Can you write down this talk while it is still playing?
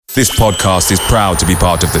This podcast is proud to be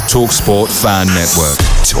part of the TalkSport Fan Network.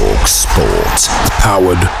 TalkSport.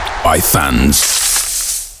 Powered by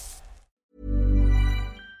fans.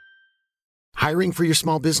 Hiring for your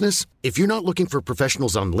small business? If you're not looking for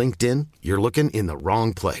professionals on LinkedIn, you're looking in the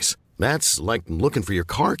wrong place. That's like looking for your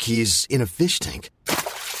car keys in a fish tank.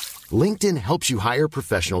 LinkedIn helps you hire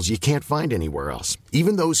professionals you can't find anywhere else,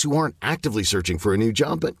 even those who aren't actively searching for a new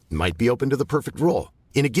job but might be open to the perfect role.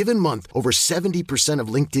 In a given month, over 70% of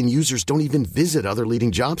LinkedIn users don't even visit other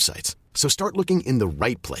leading job sites. So start looking in the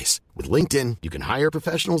right place. With LinkedIn, you can hire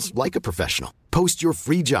professionals like a professional. Post your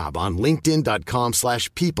free job on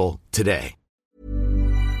linkedin.com/people today.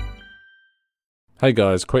 Hey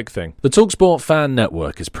guys, quick thing. The TalkSport Fan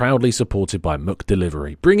Network is proudly supported by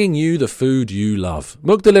McDelivery, bringing you the food you love.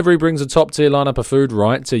 McDelivery brings a top-tier lineup of food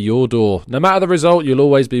right to your door. No matter the result, you'll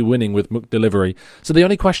always be winning with McDelivery. So the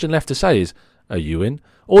only question left to say is, are you in?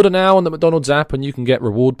 Order now on the McDonald's app and you can get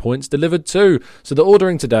reward points delivered too. So the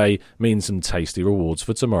ordering today means some tasty rewards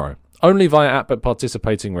for tomorrow. Only via app at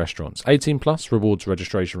participating restaurants. 18 plus, rewards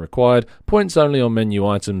registration required. Points only on menu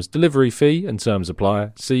items. Delivery fee and terms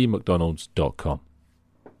apply. See mcdonalds.com.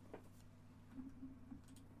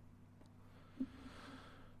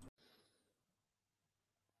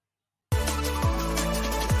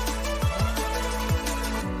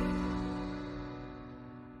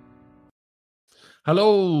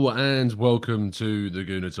 Hello and welcome to the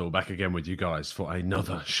Gooner Tour. Back again with you guys for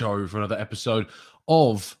another show, for another episode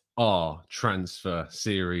of our transfer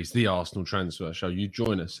series, the Arsenal Transfer Show. You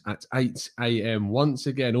join us at 8 a.m. once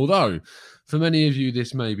again, although for many of you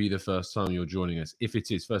this may be the first time you're joining us. If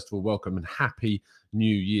it is, first of all, welcome and happy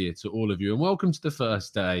New Year to all of you, and welcome to the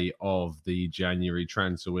first day of the January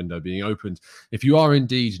transfer window being opened. If you are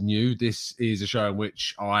indeed new, this is a show in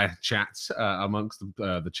which I chat amongst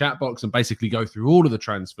the chat box and basically go through all of the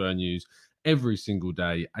transfer news every single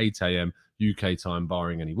day, 8 a.m. UK time,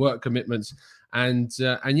 barring any work commitments. And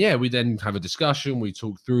yeah, we then have a discussion, we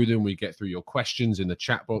talk through them, we get through your questions in the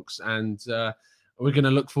chat box, and we're going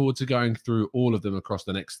to look forward to going through all of them across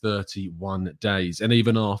the next 31 days. And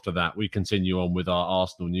even after that, we continue on with our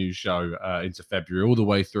Arsenal news show into February, all the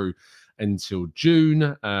way through until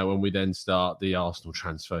June, when we then start the Arsenal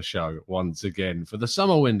transfer show once again for the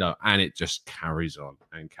summer window. And it just carries on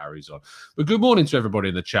and carries on. But good morning to everybody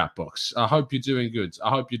in the chat box. I hope you're doing good.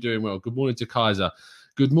 I hope you're doing well. Good morning to Kaiser.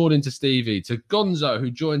 Good morning to Stevie, to Gonzo,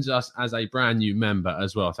 who joins us as a brand new member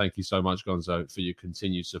as well. Thank you so much, Gonzo, for your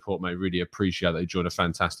continued support, mate. Really appreciate that you joined a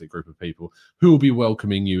fantastic group of people who will be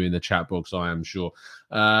welcoming you in the chat box, I am sure.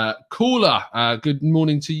 Caller, good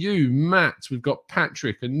morning to you. Matt, we've got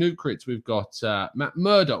Patrick and Nukrit. We've got Matt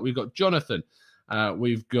Murdoch. We've got Jonathan.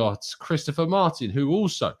 We've got Christopher Martin, who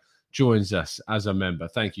also joins us as a member.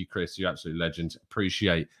 Thank you, Chris. You're absolute legend.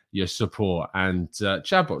 Appreciate your support. And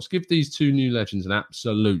chatbots, give these two new legends an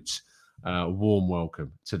absolute warm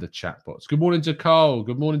welcome to the chatbots. Good morning to Carl.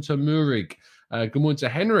 Good morning to Murig. Good morning to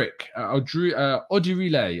Henrik.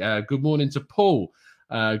 Odirile. Good morning to Paul.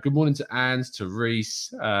 Good morning to Anne, to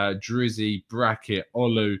Reese, Drizzy, Bracket,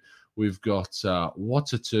 Olu. We've got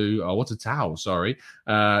Watatao, sorry.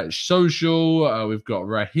 Social, we've got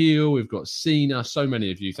Raheel, we've got Sina, so many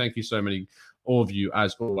of you. Thank you so many of you,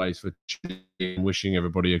 as always, for tuning in, wishing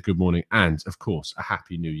everybody a good morning and, of course, a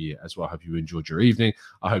happy new year as well. I hope you enjoyed your evening.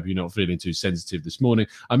 I hope you're not feeling too sensitive this morning.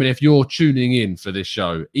 I mean, if you're tuning in for this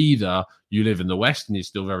show, either you live in the West and you're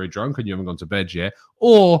still very drunk and you haven't gone to bed yet,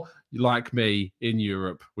 or like me in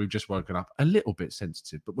Europe, we've just woken up a little bit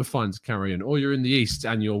sensitive, but we're fine to carry on. Or you're in the East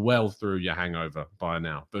and you're well through your hangover by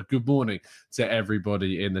now. But good morning to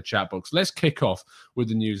everybody in the chat box. Let's kick off with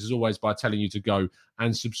the news, as always, by telling you to go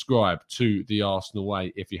and subscribe to the Arsenal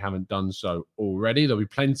Way if you haven't done so already. There'll be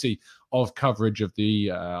plenty of coverage of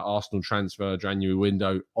the Arsenal transfer January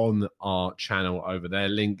window on our channel over there.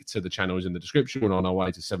 Link to the channel is in the description. We're on our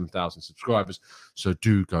way to 7,000 subscribers, so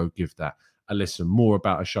do go give that a listen. More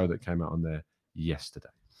about a show that came out on there yesterday.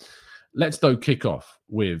 Let's, though, kick off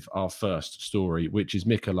with our first story, which is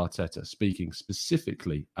Mikel Arteta speaking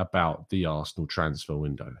specifically about the Arsenal transfer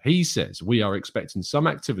window. He says, we are expecting some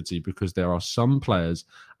activity because there are some players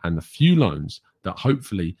and a few loans that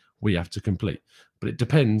hopefully we have to complete. But it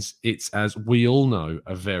depends. It's, as we all know,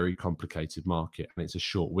 a very complicated market and it's a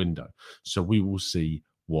short window. So we will see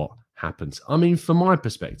what happens. I mean, from my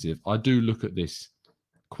perspective, I do look at this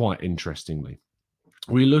quite interestingly.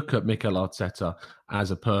 We look at Mikel Arteta as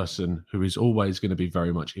a person who is always going to be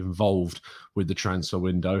very much involved with the transfer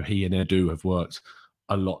window. He and Edu have worked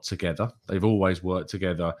a lot together. They've always worked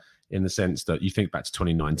together in the sense that you think back to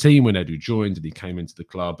 2019 when Edu joined and he came into the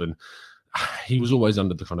club, and he was always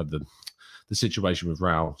under the kind of the the situation with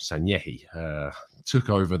Raul Sanllehi, took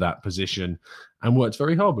over that position and worked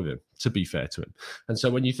very hard with him, to be fair to him. And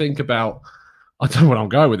so when you think about, I don't know where I'm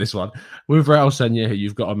going with this one. With Raul Sanllehi,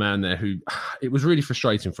 you've got a man there who, it was really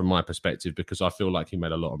frustrating from my perspective because I feel like he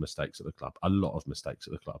made a lot of mistakes at the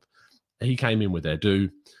club. He came in with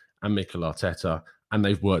Edu and Mikel Arteta, and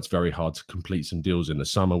they've worked very hard to complete some deals in the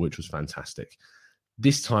summer, which was fantastic.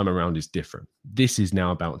 This time around is different. This is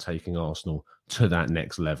now about taking Arsenal to that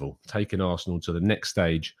next level, taking Arsenal to the next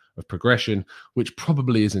stage of progression, which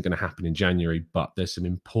probably isn't going to happen in January, but there's some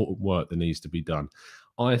important work that needs to be done.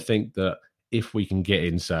 I think that if we can get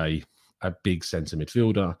in, say, a big centre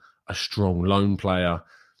midfielder, a strong loan player,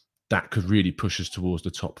 that could really push us towards the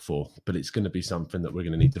top four. But it's going to be something that we're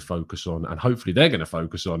going to need to focus on, and hopefully they're going to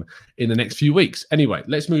focus on in the next few weeks. Anyway,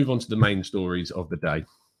 let's move on to the main stories of the day.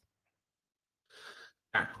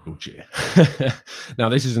 Now,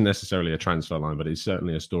 this isn't necessarily a transfer line, but it's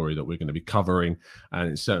certainly a story that we're going to be covering,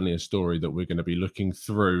 and it's certainly a story that we're going to be looking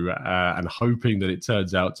through and hoping that it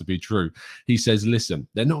turns out to be true. He says, listen,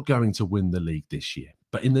 they're not going to win the league this year,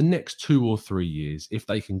 but in the next 2 or 3 years, if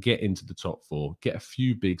they can get into the top four, get a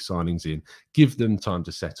few big signings in, give them time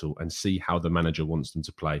to settle and see how the manager wants them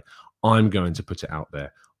to play, I'm going to put it out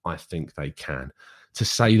there. I think they can. To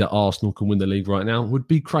say that Arsenal can win the league right now would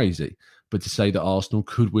be crazy. But to say that Arsenal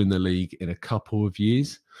could win the league in a couple of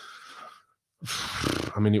years,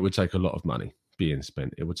 I mean, it would take a lot of money being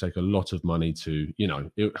spent. It would take a lot of money to,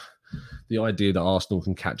 the idea that Arsenal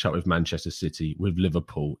can catch up with Manchester City, with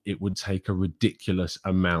Liverpool, it would take a ridiculous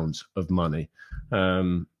amount of money.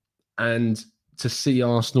 And to see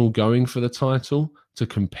Arsenal going for the title, to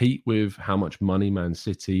compete with how much money Man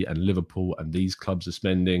City and Liverpool and these clubs are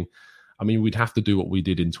spending, I mean, we'd have to do what we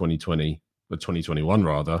did in 2021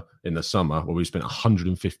 rather, in the summer, where we spent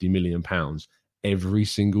 £150 million every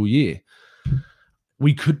single year.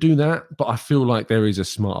 We could do that, but I feel like there is a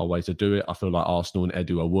smarter way to do it. I feel like Arsenal and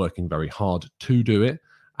Edu are working very hard to do it.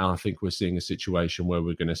 And I think we're seeing a situation where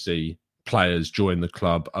we're going to see players join the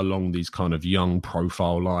club along these kind of young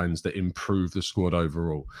profile lines that improve the squad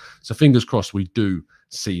overall. So fingers crossed we do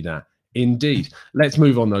see that. Indeed. Let's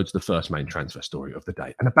move on, though, to the first main transfer story of the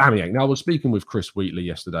day. And Aubameyang. Now, I was speaking with Chris Wheatley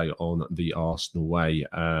yesterday on the Arsenal Way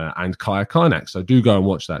and Kaya Kaynak. So do go and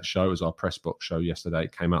watch that show. It was our press box show yesterday.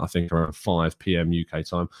 It came out, I think, around 5 p.m. UK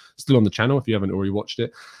time. Still on the channel if you haven't already watched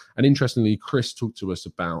it. And interestingly, Chris talked to us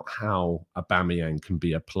about how Aubameyang can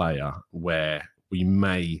be a player where we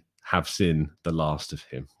may have seen the last of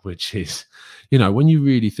him, which is, when you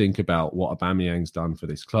really think about what Aubameyang's done for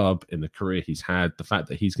this club in the career he's had, the fact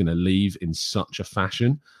that he's going to leave in such a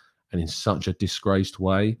fashion and in such a disgraced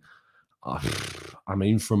way, I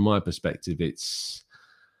mean, from my perspective, it's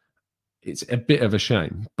a bit of a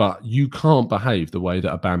shame, but you can't behave the way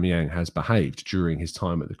that Aubameyang has behaved during his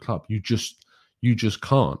time at the club. You just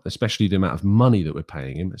can't, especially the amount of money that we're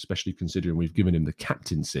paying him, especially considering we've given him the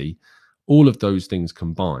captaincy. All of those things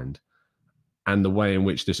combined and the way in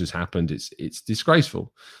which this has happened, it's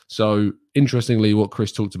disgraceful. So interestingly, what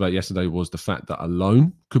Chris talked about yesterday was the fact that a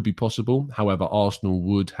loan could be possible. However, Arsenal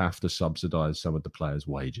would have to subsidise some of the players'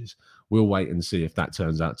 wages. We'll wait and see if that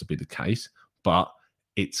turns out to be the case. But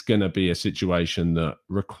it's going to be a situation that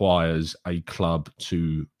requires a club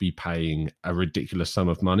to be paying a ridiculous sum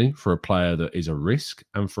of money for a player that is a risk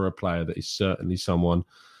and for a player that is certainly someone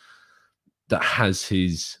that has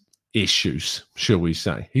his issues, shall we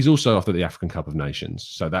say. He's also off at the African Cup of Nations,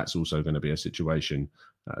 so that's also going to be a situation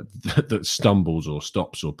that stumbles or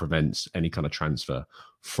stops or prevents any kind of transfer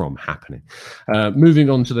from happening. Moving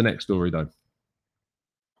on to the next story, though.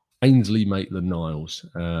 Ainsley Maitland-Niles.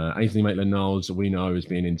 Ainsley Maitland-Niles, we know, has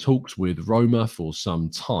been in talks with Roma for some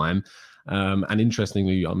time. And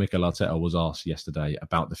interestingly, Mikel Arteta was asked yesterday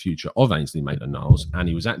about the future of Ainsley Maitland-Niles, and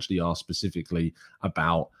he was actually asked specifically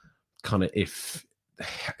about kind of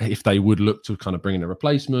if they would look to kind of bring in a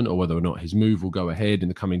replacement or whether or not his move will go ahead in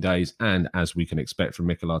the coming days. And as we can expect from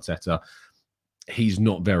Mikel Arteta, he's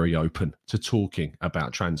not very open to talking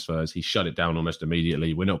about transfers. He shut it down almost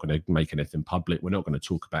immediately. We're not going to make anything public. We're not going to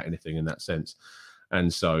talk about anything in that sense.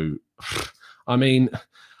 And so, I mean,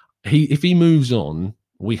 if he moves on,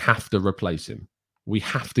 we have to replace him. We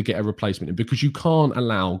have to get a replacement because you can't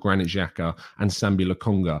allow Granit Xhaka and Sambi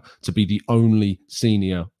Lokonga to be the only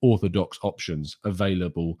senior orthodox options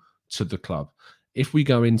available to the club. If we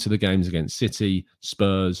go into the games against City,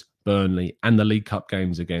 Spurs, Burnley, and the League Cup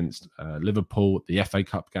games against Liverpool, the FA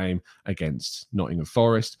Cup game against Nottingham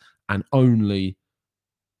Forest, and only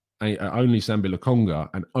only Sambi Lokonga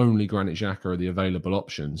and only Granit Xhaka are the available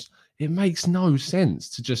options, it makes no sense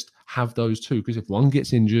to just have those two, because if one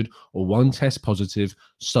gets injured or one tests positive,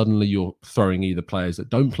 suddenly you're throwing either players that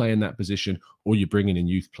don't play in that position or you're bringing in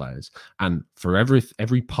youth players. And for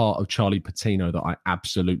every part of Charlie Patino that I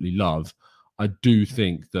absolutely love, I do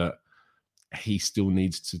think that he still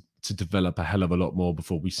needs to develop a hell of a lot more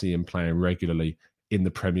before we see him playing regularly in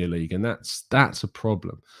the Premier League. And that's a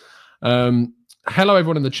problem. Hello,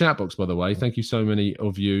 everyone in the chat box, by the way. Thank you so many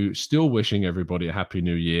of you. Still wishing everybody a happy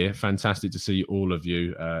new year. Fantastic to see all of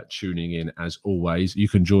you tuning in as always. You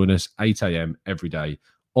can join us 8 a.m. every day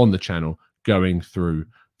on the channel going through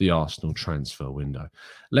the Arsenal transfer window.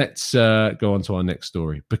 Let's go on to our next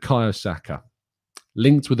story. Bukayo Saka,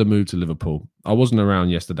 linked with a move to Liverpool. I wasn't around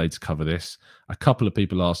yesterday to cover this. A couple of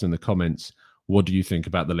people asked in the comments, what do you think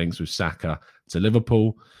about the links with Saka to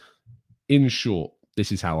Liverpool? In short,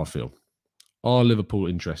 this is how I feel. Are Liverpool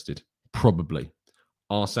interested? Probably.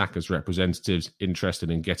 Are Saka's representatives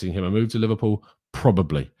interested in getting him a move to Liverpool?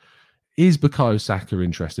 Probably. Is Bukayo Saka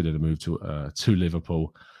interested in a move to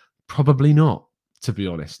Liverpool? Probably not, to be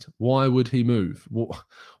honest. Why would he move?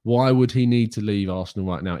 Why would he need to leave Arsenal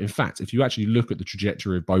right now? In fact, if you actually look at the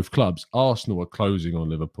trajectory of both clubs, Arsenal are closing on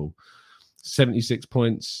Liverpool. 76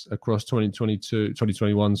 points across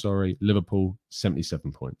 2021, Liverpool,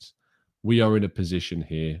 77 points. We are in a position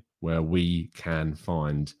here where we can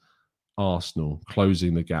find Arsenal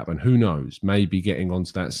closing the gap, and who knows, maybe getting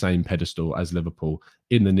onto that same pedestal as Liverpool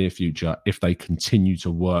in the near future if they continue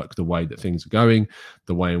to work the way that things are going,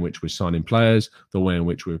 the way in which we're signing players, the way in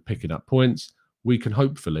which we're picking up points. We can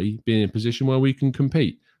hopefully be in a position where we can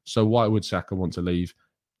compete. So why would Saka want to leave?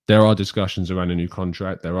 There are discussions around a new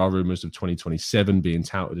contract. There are rumours of 2027 being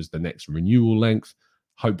touted as the next renewal length.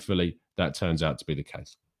 Hopefully that turns out to be the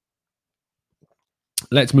case.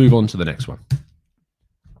 Let's move on to the next one.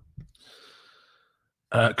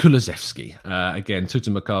 Kulusevski. Again,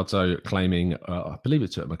 Tuta Mercato claiming, I believe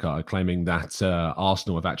it's Tuta Mercato, claiming that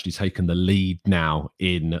Arsenal have actually taken the lead now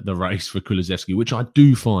in the race for Kulusevski, which I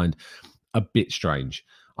do find a bit strange.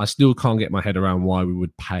 I still can't get my head around why we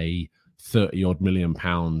would pay 30-odd million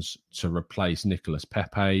pounds to replace Nicolas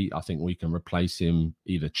Pepe. I think we can replace him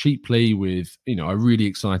either cheaply with, a really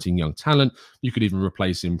exciting young talent. You could even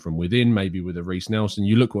replace him from within, maybe with a Reece Nelson.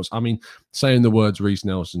 Saying the words Reece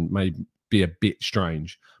Nelson may be a bit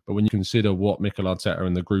strange, but when you consider what Mikel Arteta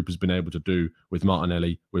and the group has been able to do with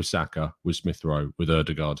Martinelli, with Saka, with Smith Rowe, with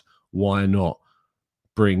Ødegaard, why not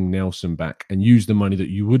bring Nelson back and use the money that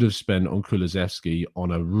you would have spent on Kulusevski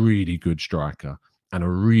on a really good striker and a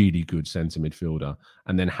really good centre midfielder,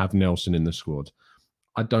 and then have Nelson in the squad?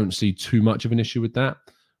 I don't see too much of an issue with that.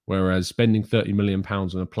 Whereas spending £30 million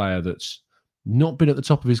on a player that's not been at the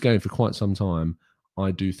top of his game for quite some time,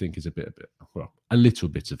 I do think is a little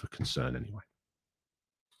bit of a concern anyway.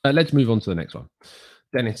 Let's move on to the next one.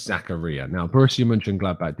 Dennis Zakaria. Now, Borussia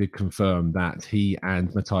Mönchengladbach did confirm that he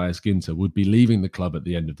and Matthias Ginter would be leaving the club at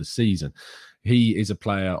the end of the season. He is a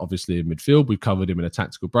player, obviously, in midfield. We've covered him in a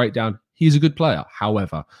tactical breakdown. He's a good player.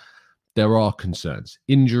 However, there are concerns.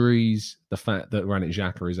 Injuries, the fact that Granit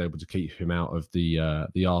Xhaka is able to keep him out of the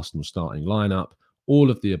Arsenal starting lineup,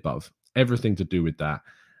 all of the above, everything to do with that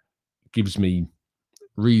gives me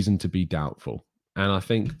reason to be doubtful. And I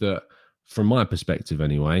think that, from my perspective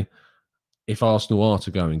anyway, if Arsenal are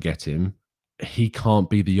to go and get him, he can't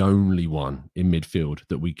be the only one in midfield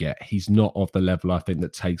that we get. He's not of the level, I think,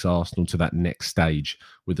 that takes Arsenal to that next stage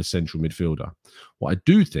with a central midfielder. What I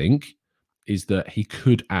do think is that he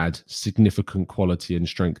could add significant quality and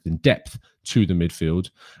strength and depth to the midfield.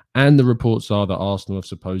 And the reports are that Arsenal have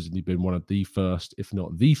supposedly been one of the first, if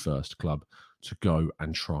not the first club to go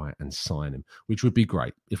and try and sign him, which would be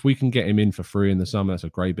great. If we can get him in for free in the summer, that's a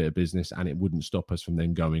great bit of business, and it wouldn't stop us from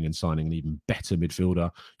then going and signing an even better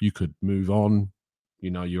midfielder. You could move on.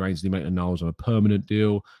 Your Ainsley Maitland-Niles on a permanent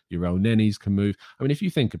deal. Your El Nenis can move. I mean, if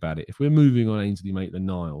you think about it, if we're moving on Ainsley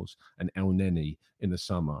Maitland-Niles and El Neni in the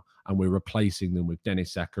summer, and we're replacing them with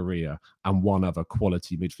Dennis Zakaria and one other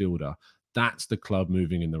quality midfielder, that's the club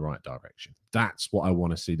moving in the right direction. That's what I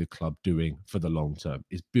want to see the club doing for the long term,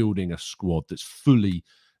 is building a squad that's fully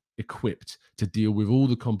equipped to deal with all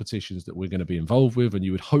the competitions that we're going to be involved with. And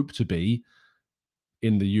you would hope to be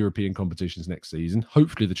in the European competitions next season,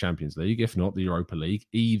 hopefully the Champions League, if not the Europa League.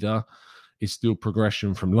 Either is still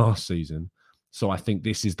progression from last season. So I think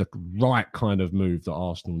this is the right kind of move that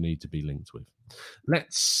Arsenal need to be linked with.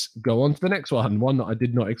 Let's go on to the next one that I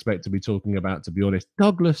did not expect to be talking about, to be honest.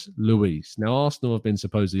 Douglas Luiz. Now, Arsenal have been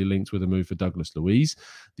supposedly linked with a move for Douglas Luiz.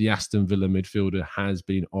 The Aston Villa midfielder has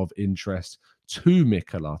been of interest to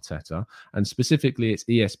Mikel Arteta, and specifically it's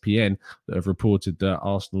ESPN that have reported that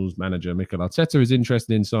Arsenal's manager Mikel Arteta is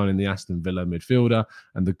interested in signing the Aston Villa midfielder,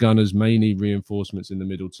 and the Gunners may need reinforcements in the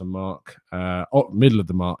middle of the mark.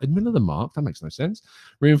 That makes no sense.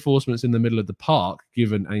 Reinforcements in the middle of the park,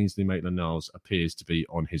 given Ainsley Maitland-Niles appears to be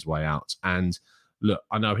on his way out. And look,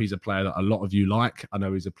 I know he's a player that a lot of you like. I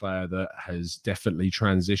know he's a player that has definitely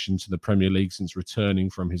transitioned to the Premier League since returning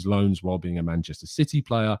from his loans while being a Manchester City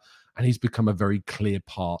player. And he's become a very clear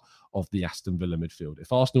part of the Aston Villa midfield.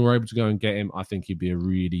 If Arsenal were able to go and get him, I think he'd be a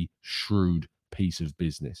really shrewd piece of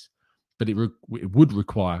business. But it would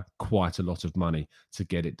require quite a lot of money to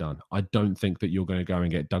get it done. I don't think that you're going to go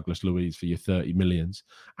and get Douglas Luiz for your 30 millions.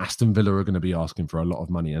 Aston Villa are going to be asking for a lot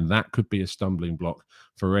of money, and that could be a stumbling block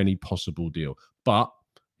for any possible deal. But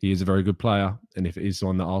he is a very good player, and if it is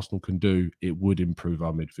one that Arsenal can do, it would improve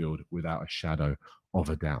our midfield without a shadow of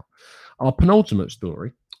a doubt. Our penultimate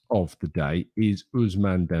story of the day is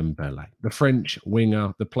Ousmane Dembele, the French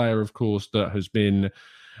winger, the player, of course, that has been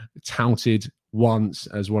touted once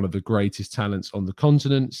as one of the greatest talents on the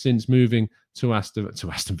continent since moving to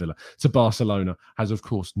Barcelona, has of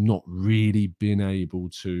course not really been able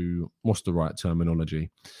to, what's the right terminology?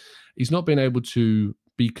 He's not been able to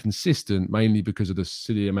be consistent, mainly because of the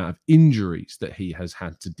silly amount of injuries that he has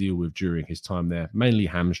had to deal with during his time there, mainly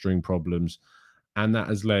hamstring problems, and that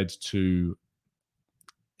has led to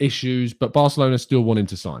issues, but Barcelona still want him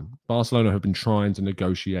to sign. Barcelona have been trying to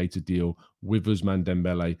negotiate a deal with Ousmane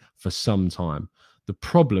Dembele for some time. The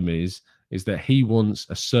problem is that he wants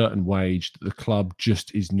a certain wage that the club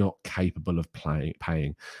just is not capable of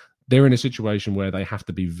paying. They're in a situation where they have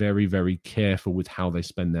to be very, very careful with how they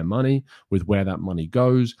spend their money, with where that money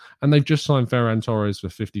goes. And they've just signed Ferran Torres for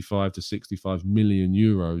 55 to 65 million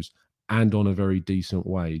euros and on a very decent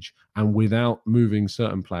wage. And without moving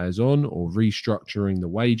certain players on or restructuring the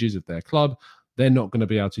wages of their club, they're not going to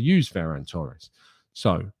be able to use Ferran Torres.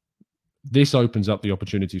 So this opens up the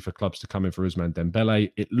opportunity for clubs to come in for Ousmane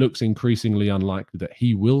Dembele. It looks increasingly unlikely that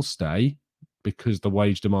he will stay because the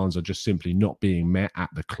wage demands are just simply not being met at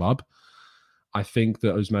the club. I think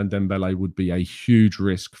that Ousmane Dembele would be a huge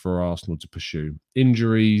risk for Arsenal to pursue.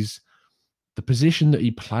 Injuries, the position that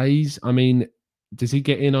he plays, I mean, does he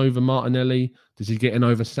get in over Martinelli? Does he get in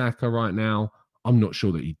over Saka right now? I'm not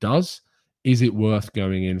sure that he does. Is it worth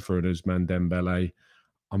going in for an Ousmane Dembele?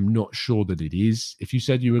 I'm not sure that it is. If you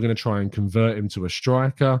said you were going to try and convert him to a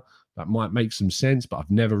striker, that might make some sense, but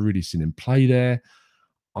I've never really seen him play there.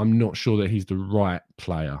 I'm not sure that he's the right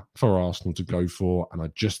player for Arsenal to go for, and I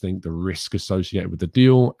just think the risk associated with the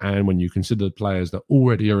deal, and when you consider the players that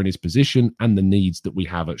already are in his position and the needs that we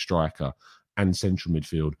have at striker and central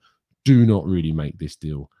midfield, do not really make this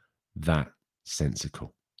deal that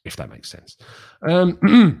sensical, if that makes sense.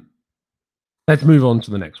 Let's move on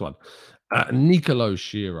to the next one. Nicolo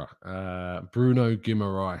Shearer, Bruno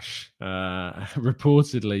Guimaraes,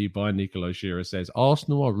 reportedly by Nicolo Shearer, says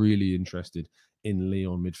Arsenal are really interested in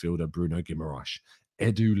Lyon midfielder Bruno Guimaraes.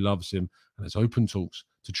 Edu loves him and has open talks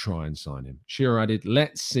to try and sign him. Shearer added,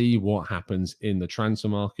 let's see what happens in the transfer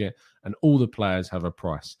market, and all the players have a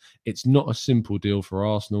price. It's not a simple deal for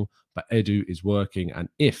Arsenal, but Edu is working, and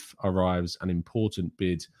if arrives an important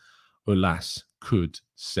bid, Ulas could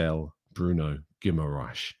sell Bruno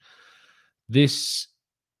Guimaraes. This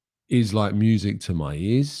is like music to my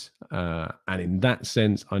ears. And in that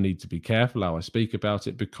sense, I need to be careful how I speak about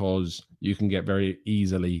it, because you can get very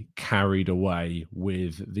easily carried away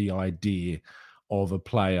with the idea of a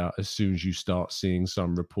player as soon as you start seeing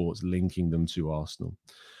some reports linking them to Arsenal.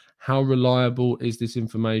 How reliable is this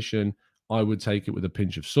information? I would take it with a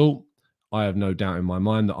pinch of salt. I have no doubt in my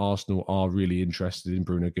mind that Arsenal are really interested in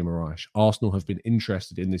Bruno Guimaraes. Arsenal have been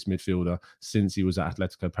interested in this midfielder since he was at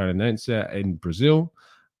Atletico Paranaense in Brazil,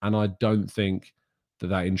 and I don't think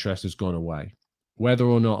that interest has gone away. Whether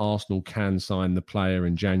or not Arsenal can sign the player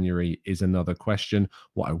in January is another question.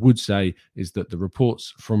 What I would say is that the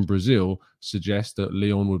reports from Brazil suggest that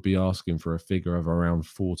Lyon would be asking for a figure of around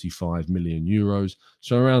 45 million euros.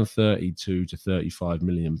 So around 32 to 35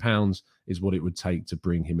 million pounds is what it would take to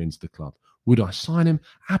bring him into the club. Would I sign him?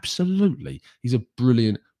 Absolutely. He's a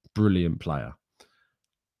brilliant, brilliant player.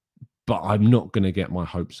 But I'm not going to get my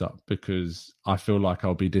hopes up, because I feel like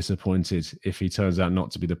I'll be disappointed if he turns out not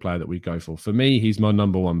to be the player that we go for. For me, he's my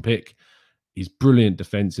number one pick. He's brilliant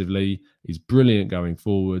defensively. He's brilliant going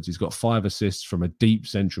forwards. He's got 5 assists from a deep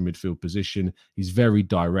central midfield position. He's very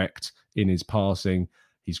direct in his passing.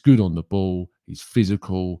 He's good on the ball. He's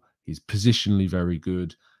physical. He's positionally very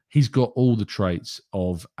good. he's got all the traits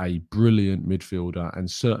of a brilliant midfielder, and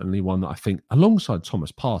certainly one that I think, alongside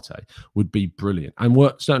Thomas Partey, would be brilliant. And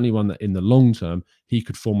certainly one that in the long term, he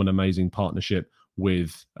could form an amazing partnership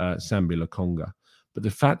with Sambi Lokonga. But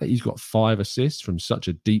the fact that he's got 5 assists from such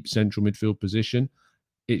a deep central midfield position,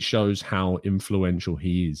 it shows how influential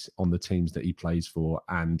he is on the teams that he plays for.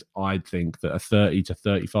 And I think that a 30 to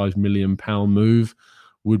 35 million pound move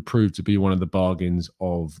would prove to be one of the bargains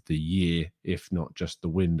of the year, if not just the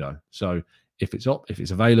window. So if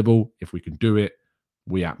it's available, if we can do it,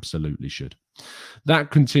 we absolutely should.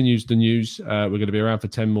 That continues the news. We're going to be around for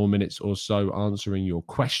 10 more minutes or so answering your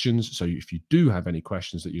questions. So if you do have any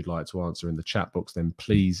questions that you'd like to answer in the chat box, then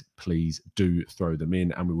please do throw them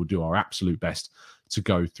in, and we will do our absolute best to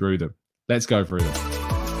go through them. Let's go through them.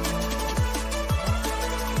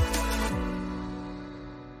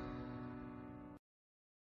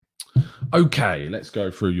 Okay, let's go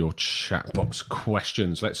through your chat box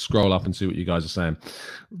questions. Let's scroll up and see what you guys are saying.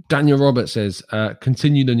 Daniel Roberts says,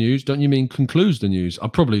 continue the news. Don't you mean concludes the news? I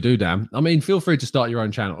probably do, Dan. I mean, feel free to start your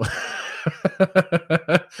own channel.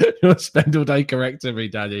 You'll spend all day correcting me,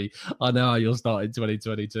 Danny. I know you'll start in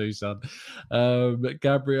 2022, son.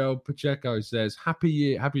 Gabriel Pacheco says,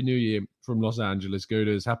 Happy New Year from Los Angeles,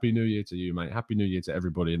 Gooners. Happy New Year to you, mate. Happy New Year to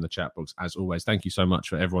everybody in the chat box. As always, thank you so much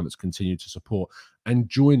for everyone that's continued to support and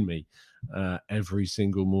join me every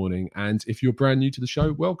single morning. And if you're brand new to the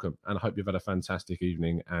show, welcome. And I hope you've had a fantastic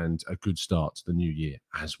evening and a good start to the new year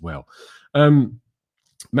as well.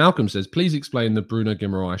 Malcolm says, please explain the Bruno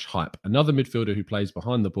Guimaraes hype. Another midfielder who plays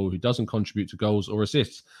behind the ball, who doesn't contribute to goals or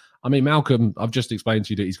assists. I mean, Malcolm, I've just explained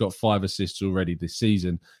to you that he's got 5 assists already this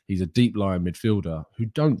season. He's a deep line midfielder who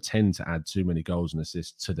don't tend to add too many goals and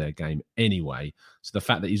assists to their game anyway. So the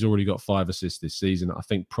fact that he's already got 5 assists this season, I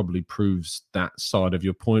think probably proves that side of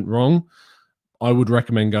your point wrong. I would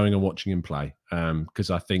recommend going and watching him play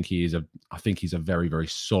because I think he's a very, very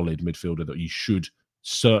solid midfielder that you should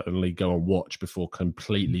certainly go and watch before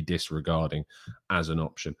completely disregarding as an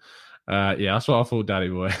option. Yeah, that's what I thought, Daddy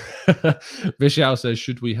Boy. Vishal says,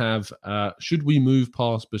 should we move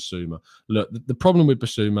past Basuma? Look, the problem with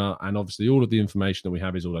Basuma, and obviously all of the information that we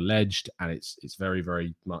have is all alleged, and it's very,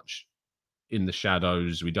 very much in the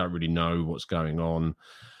shadows. We don't really know what's going on.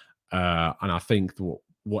 And I think that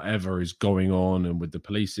whatever is going on and with the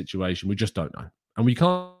police situation, we just don't know. And we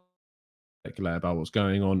can't speculate about what's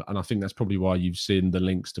going on. And I think that's probably why you've seen the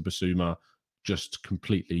links to Basuma just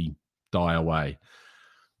completely die away.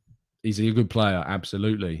 Is he a good player?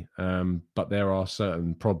 Absolutely. But there are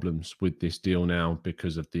certain problems with this deal now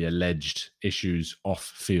because of the alleged issues off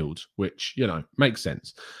field, which, makes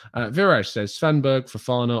sense. Viraj says, Svanberg,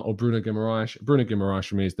 Fofana or Bruno Guimaraes? Bruno Guimaraes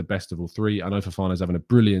for me is the best of all 3. I know Fofana's having a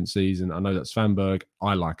brilliant season. I know that Svanberg,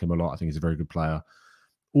 I like him a lot. I think he's a very good player.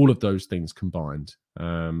 All of those things combined,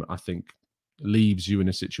 I think leaves you in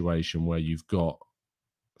a situation where you've got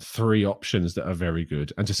 3 options that are very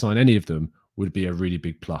good. And to sign any of them would be a really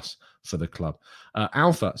big plus for the club.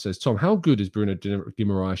 Alpha says, Tom, how good is Bruno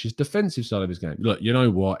Guimaraes' defensive side of his game? Look, you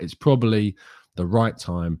know what? It's probably the right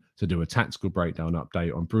time to do a tactical breakdown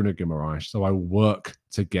update on Bruno Guimaraes. So I will work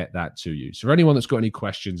to get that to you. So for anyone that's got any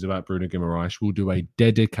questions about Bruno Guimaraes, we'll do a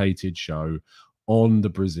dedicated show on the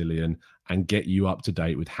Brazilian and get you up to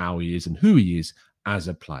date with how he is and who he is as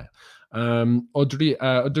a player.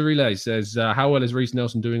 Odorile says, how well is Reece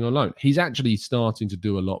Nelson doing on loan? He's actually starting to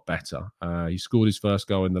do a lot better. He scored his first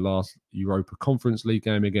goal in the last Europa Conference League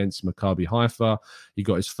game against Maccabi Haifa. He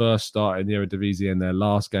got his first start in the Eredivisie in their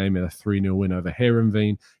last game in a 3-0 win over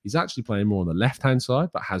Heerenveen. He's actually playing more on the left-hand side,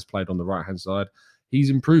 but has played on the right-hand side. He's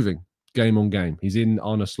improving game on game. He's in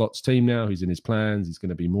Arne Slot's team now. He's in his plans. He's going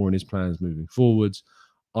to be more in his plans moving forwards.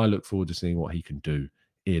 I look forward to seeing what he can do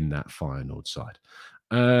in that Feyenoord side.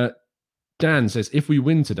 Dan says, if we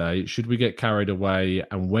win today, should we get carried away?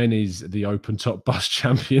 And when is the open top bus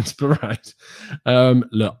champions parade?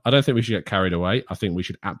 Look, I don't think we should get carried away. I think we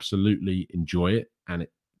should absolutely enjoy it and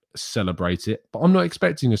celebrate it. But I'm not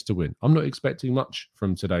expecting us to win. I'm not expecting much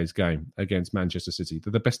from today's game against Manchester City.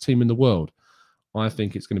 They're the best team in the world. I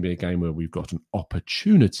think it's going to be a game where we've got an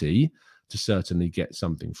opportunity to certainly get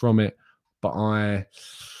something from it. But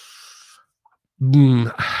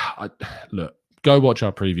look, go watch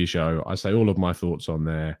our preview show. I say all of my thoughts on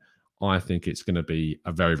there. I think it's going to be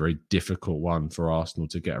a very, very difficult one for Arsenal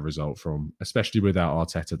to get a result from, especially without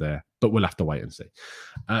Arteta there. But we'll have to wait and see.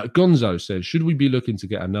 Gonzo says, should we be looking to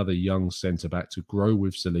get another young centre-back to grow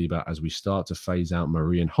with Saliba as we start to phase out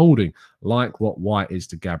Murray and Holding, like what White is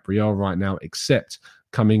to Gabriel right now, except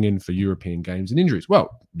coming in for European games and injuries?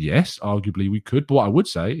 Well, yes, arguably we could. But what I would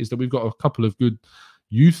say is that we've got a couple of good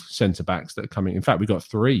youth centre-backs that are coming. In fact, we've got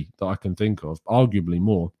 3 that I can think of, arguably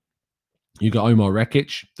more, You got Omar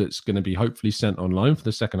Rekic that's going to be hopefully sent on loan for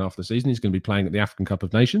the second half of the season. He's going to be playing at the African Cup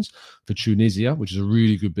of Nations for Tunisia, which is a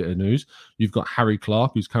really good bit of news. You've got Harry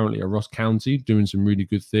Clark, who's currently at Ross County, doing some really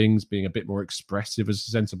good things, being a bit more expressive as a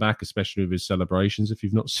centre-back, especially with his celebrations, if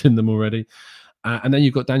you've not seen them already. And then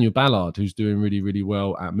you've got Daniel Ballard, who's doing really, really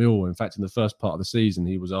well at Millwall. In fact, in the first part of the season,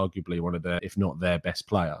 he was arguably one of their, if not their best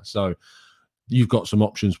player. So you've got some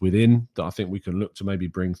options within that I think we can look to maybe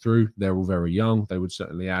bring through. They're all very young. They would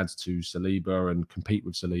certainly add to Saliba and compete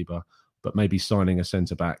with Saliba, but maybe signing a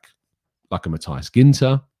centre-back like a Matthias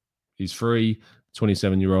Ginter. He's free,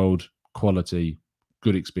 27-year-old, quality,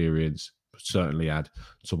 good experience, but certainly add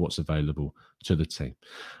to what's available to the team.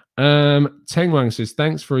 Teng Wang says,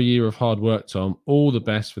 thanks for a year of hard work, Tom. All the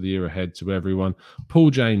best for the year ahead to everyone.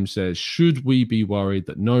 Paul James says, should we be worried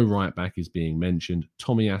that no right back is being mentioned?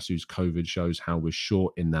 Tomiyasu's COVID shows how we're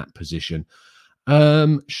short in that position.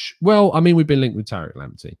 Well, I mean, we've been linked with Tariq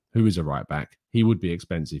Lamptey, who is a right back. He would be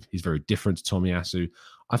expensive. He's very different to Tomiyasu.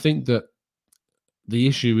 I think that the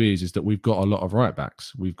issue is that we've got a lot of right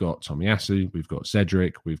backs. We've got Tomiyasu, we've got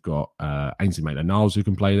Cedric, we've got Ainsley Maitland-Niles who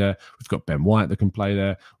can play there. We've got Ben White that can play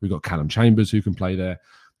there. We've got Callum Chambers who can play there.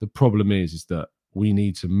 The problem is that we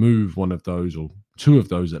need to move one of those or two of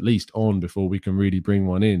those at least on before we can really bring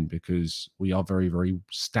one in, because we are very, very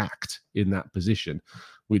stacked in that position,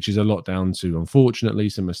 which is a lot down to, unfortunately,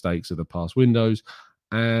 some mistakes of the past windows.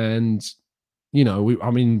 And, you know,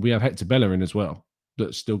 we have Hector Bellerin as well,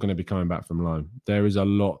 that's still going to be coming back from loan. There is a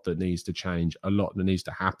lot that needs to change, a lot that needs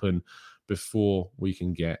to happen before we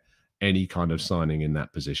can get any kind of signing in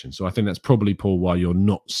that position. So I think that's probably, Paul, why you're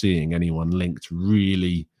not seeing anyone linked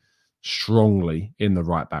really strongly in the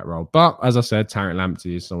right back role. But as I said, Tariq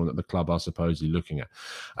Lamptey is someone that the club are supposedly looking at.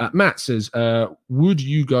 Matt says, would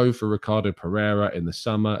you go for Ricardo Pereira in the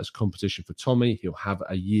summer as competition for Tommy? He'll have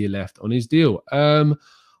a year left on his deal.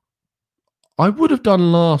 I would have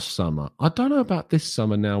done last summer. I don't know about this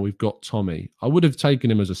summer now we've got Tommy. I would have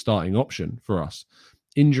taken him as a starting option for us.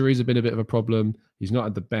 Injuries have been a bit of a problem. He's not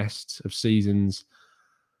had the best of seasons.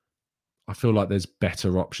 I feel like there's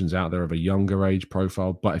better options out there of a younger age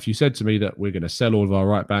profile. But if you said to me that we're going to sell all of our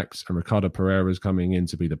right backs and Ricardo Pereira is coming in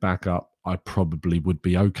to be the backup, I probably would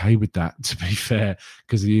be okay with that, to be fair,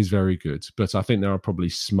 because he is very good. But I think there are probably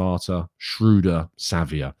smarter, shrewder,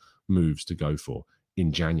 savvier moves to go for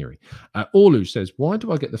in January. Orlu says, why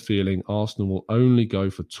do I get the feeling Arsenal will only go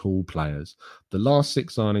for tall players? The last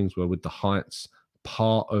 6 signings were with the heights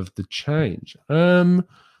part of the change.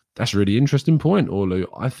 That's a really interesting point, Orlu.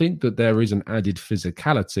 I think that there is an added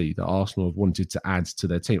physicality that Arsenal have wanted to add to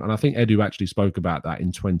their team. And I think Edu actually spoke about that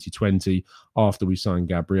in 2020 after we signed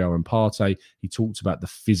Gabriel and Partey. He talked about the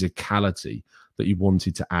physicality that he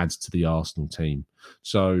wanted to add to the Arsenal team.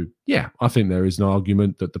 So, yeah, I think there is an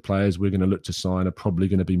argument that the players we're going to look to sign are probably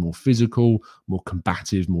going to be more physical, more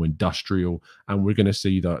combative, more industrial, and we're going to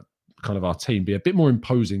see that kind of our team be a bit more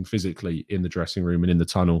imposing physically in the dressing room and in the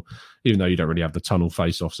tunnel, even though you don't really have the tunnel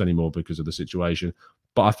face-offs anymore because of the situation.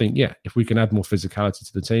 But I think, yeah, if we can add more physicality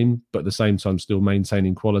to the team, but at the same time still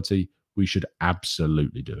maintaining quality, we should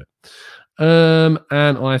absolutely do it. And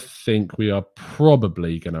I think we are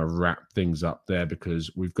probably going to wrap things up there because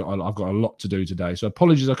I've got a lot to do today. So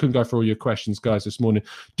apologies I couldn't go through all your questions, guys, this morning.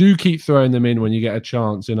 Do keep throwing them in when you get a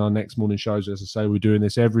chance in our next morning shows. As I say, we're doing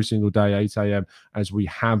this every single day, 8 a.m, as we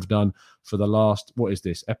have done for the last, what is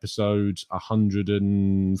this, episode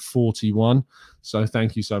 141. So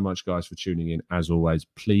thank you so much, guys, for tuning in. As always,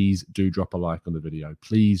 please do drop a like on the video.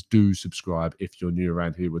 Please do subscribe if you're new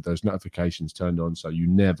around here with those notifications turned on so you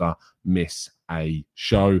never miss a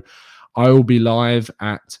show. I will be live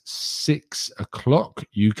at 6 o'clock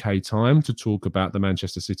UK time to talk about the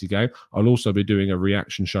Manchester City game. I'll also be doing a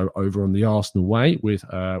reaction show over on the Arsenal Way with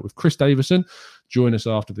Chris Davison. Join us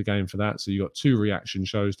after the game for that. So you've got 2 reaction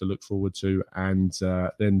shows to look forward to, and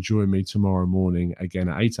then join me tomorrow morning again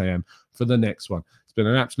at 8 a.m. for the next one. It's been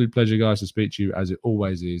an absolute pleasure, guys, to speak to you, as it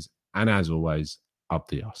always is. And as always, up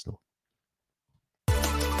the Arsenal.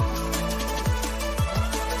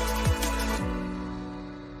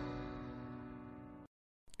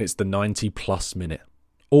 It's the 90-plus minute.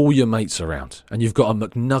 All your mates around, and you've got a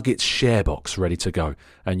McNuggets share box ready to go,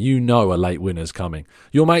 and you know a late winner's coming.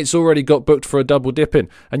 Your mate's already got booked for a double dipping,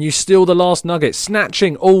 and you steal the last nugget,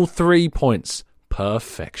 snatching all 3 points.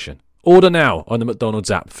 Perfection. Order now on the McDonald's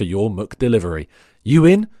app for your McDelivery. You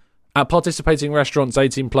in? At participating restaurants,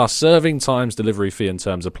 18+, serving times, delivery fee and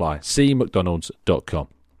terms apply. See mcdonalds.com.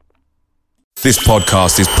 This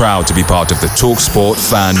podcast is proud to be part of the TalkSport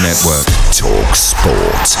Fan Network.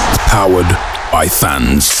 TalkSport. Powered by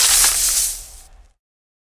fans.